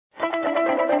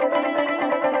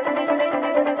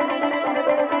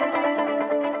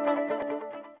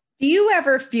Do you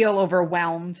ever feel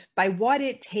overwhelmed by what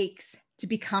it takes to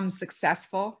become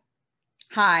successful?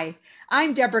 Hi,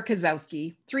 I'm Debra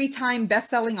Kasowski, three-time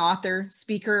best-selling author,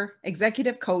 speaker,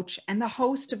 executive coach, and the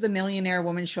host of the Millionaire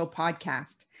Woman Show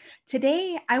podcast.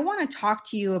 Today, I want to talk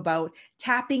to you about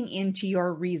tapping into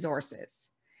your resources.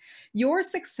 Your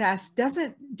success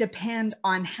doesn't depend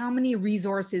on how many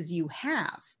resources you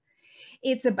have.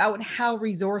 It's about how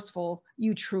resourceful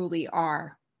you truly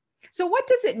are. So what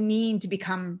does it mean to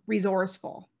become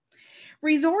resourceful?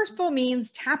 Resourceful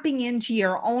means tapping into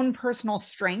your own personal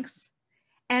strengths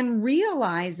and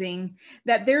realizing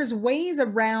that there's ways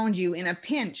around you in a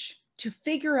pinch to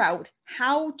figure out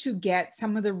how to get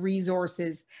some of the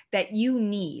resources that you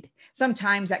need.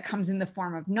 Sometimes that comes in the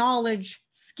form of knowledge,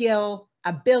 skill,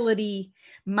 ability,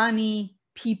 money,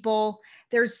 people.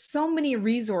 There's so many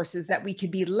resources that we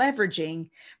could be leveraging,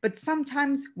 but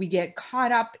sometimes we get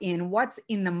caught up in what's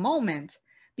in the moment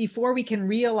before we can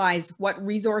realize what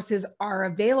resources are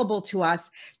available to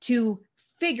us to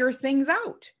figure things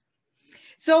out.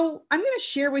 So I'm going to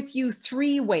share with you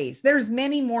three ways. There's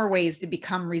many more ways to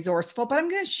become resourceful, but I'm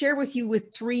going to share with you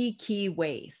with three key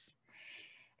ways.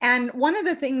 And one of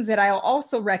the things that I'll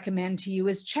also recommend to you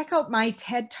is check out my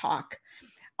TED Talk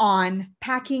on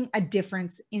packing a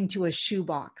difference into a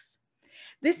shoebox.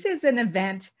 This is an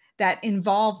event that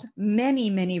involved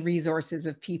many resources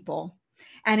of people.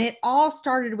 And it all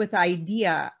started with the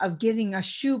idea of giving a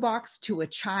shoebox to a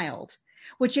child,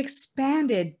 which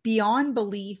expanded beyond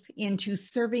belief into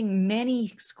serving many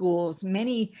schools,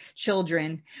 many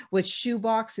children with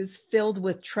shoeboxes filled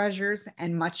with treasures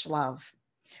and much love.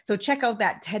 So check out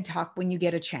that TED Talk when you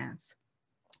get a chance.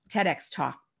 TEDx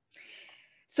Talk.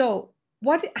 So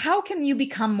how can you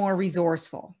become more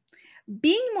resourceful?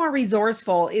 Being more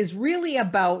resourceful is really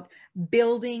about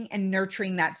building and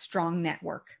nurturing that strong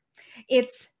network.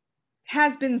 It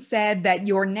has been said that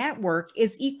your network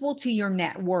is equal to your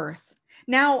net worth.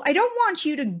 Now, I don't want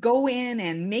you to go in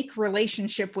and make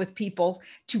relationship with people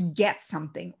to get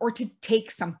something or to take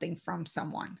something from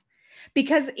someone,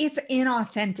 because it's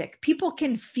inauthentic. People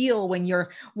can feel when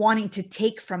you're wanting to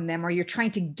take from them, or you're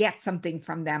trying to get something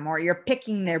from them, or you're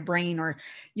picking their brain, or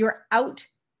you're out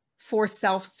for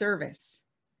self-service,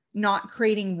 not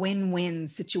creating win-win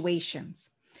situations.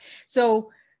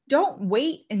 So don't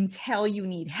wait until you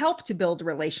need help to build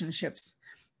relationships,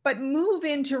 but move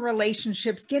into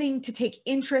relationships, getting to take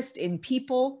interest in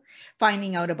people,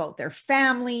 finding out about their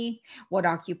family, what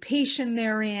occupation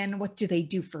they're in, what do they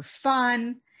do for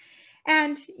fun.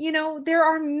 And, there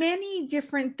are many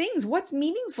different things. What's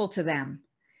meaningful to them?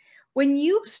 When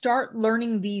you start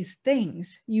learning these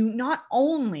things, you not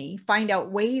only find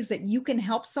out ways that you can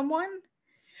help someone,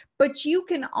 but you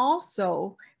can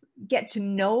also get to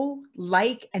know,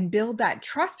 like, and build that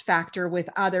trust factor with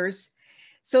others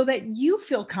so that you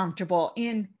feel comfortable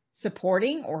in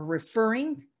supporting or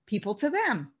referring people to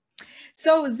them.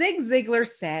 So Zig Ziglar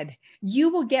said, "You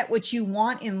will get what you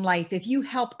want in life if you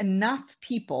help enough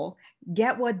people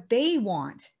get what they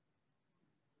want."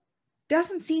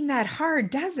 Doesn't seem that hard,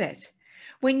 does it?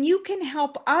 When you can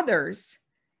help others,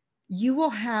 you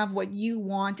will have what you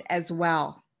want as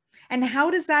well. And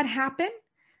how does that happen?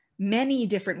 Many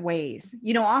different ways.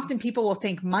 Often people will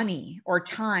think money or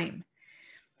time.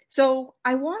 So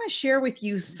I want to share with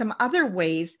you some other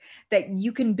ways that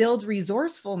you can build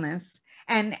resourcefulness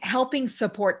and helping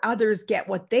support others get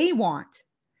what they want.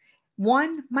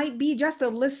 One might be just a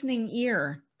listening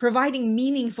ear, providing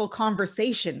meaningful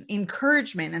conversation,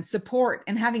 encouragement, and support,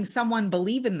 and having someone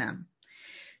believe in them.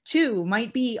 Two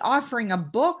might be offering a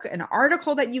book, an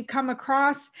article that you've come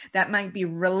across that might be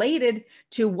related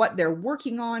to what they're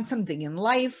working on, something in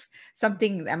life,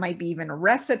 something that might be even a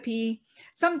recipe,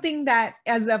 something that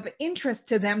is of interest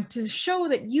to them, to show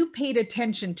that you paid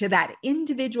attention to that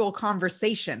individual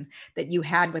conversation that you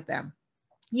had with them.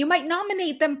 You might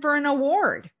nominate them for an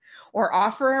award or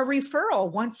offer a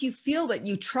referral once you feel that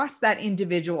you trust that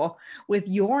individual with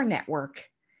your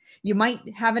network. You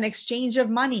might have an exchange of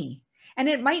money. And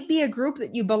it might be a group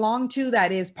that you belong to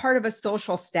that is part of a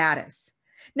social status.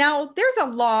 Now, there's a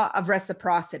law of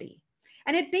reciprocity,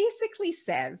 and it basically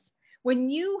says when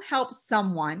you help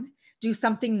someone do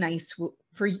something nice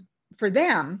for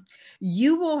them,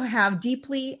 you will have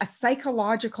deeply a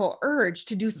psychological urge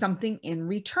to do something in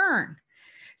return.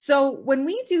 So when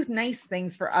we do nice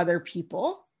things for other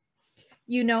people,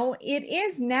 it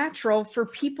is natural for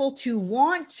people to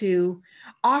want to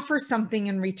offer something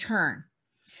in return.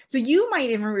 So you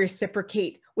might even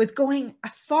reciprocate with going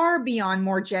far beyond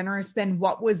more generous than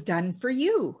what was done for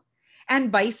you, and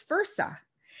vice versa.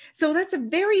 So that's a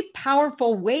very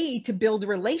powerful way to build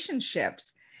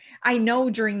relationships. I know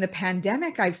during the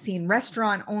pandemic, I've seen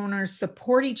restaurant owners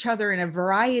support each other in a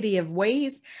variety of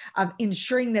ways of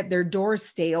ensuring that their doors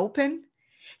stay open.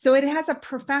 So it has a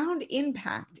profound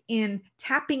impact in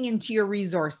tapping into your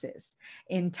resources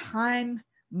in time,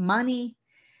 money,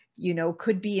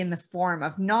 could be in the form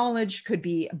of knowledge, could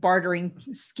be bartering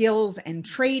skills and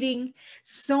trading,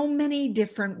 so many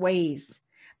different ways.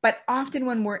 But often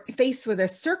when we're faced with a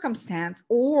circumstance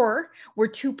or we're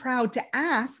too proud to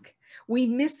ask, we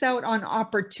miss out on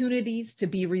opportunities to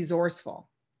be resourceful.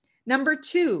 Number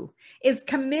 2 is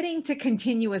committing to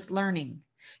continuous learning.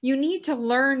 You need to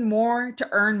learn more to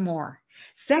earn more.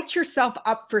 Set yourself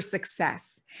up for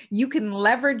success. You can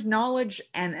leverage knowledge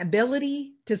and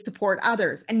ability to support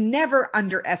others, and never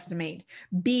underestimate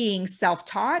being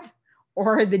self-taught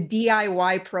or the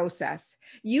DIY process.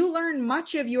 You learn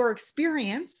much of your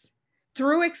experience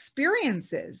through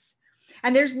experiences,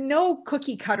 and there's no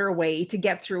cookie cutter way to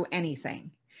get through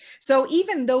anything. So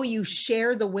even though you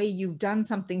share the way you've done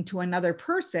something to another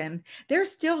person, they're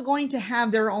still going to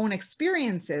have their own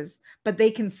experiences, but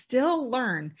they can still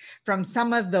learn from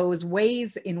some of those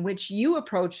ways in which you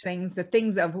approach things, the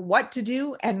things of what to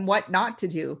do and what not to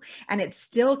do, and it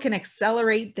still can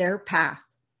accelerate their path.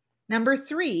 Number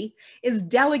 3 is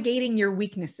delegating your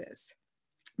weaknesses.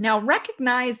 Now,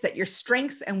 recognize that your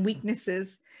strengths and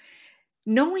weaknesses,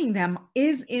 knowing them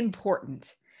is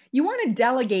important. You want to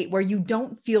delegate where you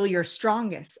don't feel you're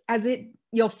strongest, as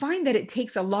you'll find that it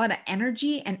takes a lot of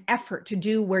energy and effort to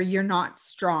do where you're not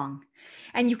strong.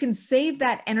 And you can save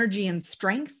that energy and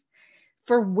strength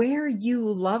for where you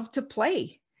love to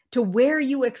play, to where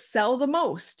you excel the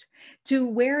most, to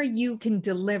where you can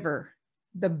deliver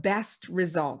the best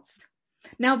results.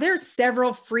 Now, there's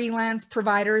several freelance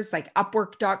providers like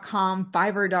Upwork.com,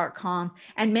 Fiverr.com,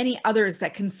 and many others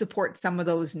that can support some of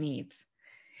those needs.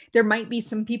 There might be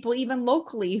some people even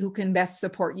locally who can best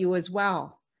support you as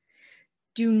well.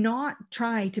 Do not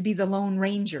try to be the Lone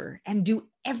Ranger and do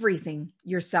everything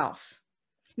yourself.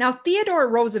 Now, Theodore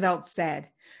Roosevelt said,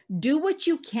 "Do what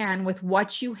you can with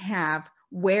what you have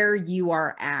where you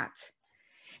are at."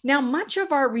 Now, much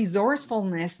of our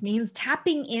resourcefulness means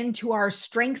tapping into our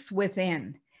strengths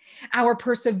within, our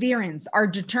perseverance, our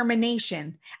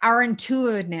determination, our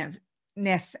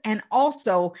intuitiveness, and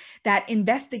also that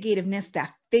investigativeness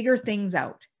that figure things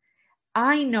out.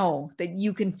 I know that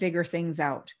you can figure things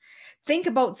out. Think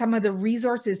about some of the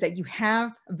resources that you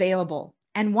have available.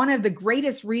 And one of the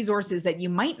greatest resources that you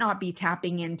might not be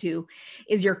tapping into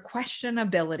is your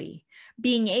questionability,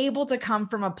 being able to come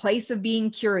from a place of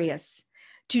being curious,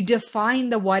 to define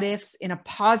the what ifs in a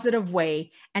positive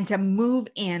way, and to move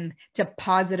in to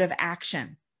positive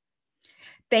action.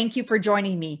 Thank you for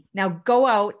joining me. Now go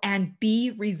out and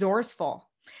be resourceful.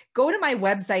 Go to my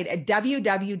website at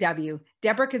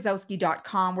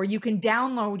www.debrakasowski.com, where you can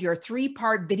download your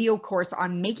 3-part video course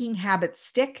on making habits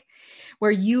stick,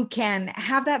 where you can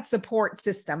have that support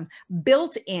system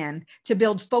built in to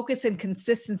build focus and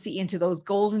consistency into those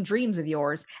goals and dreams of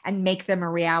yours and make them a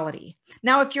reality.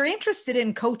 Now, if you're interested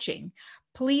in coaching,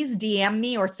 please DM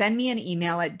me or send me an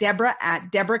email at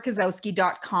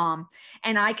debra@debrakasowski.com,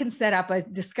 and I can set up a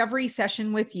discovery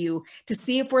session with you to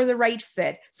see if we're the right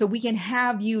fit, so we can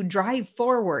have you drive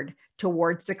forward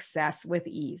towards success with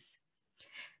ease.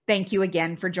 Thank you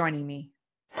again for joining me.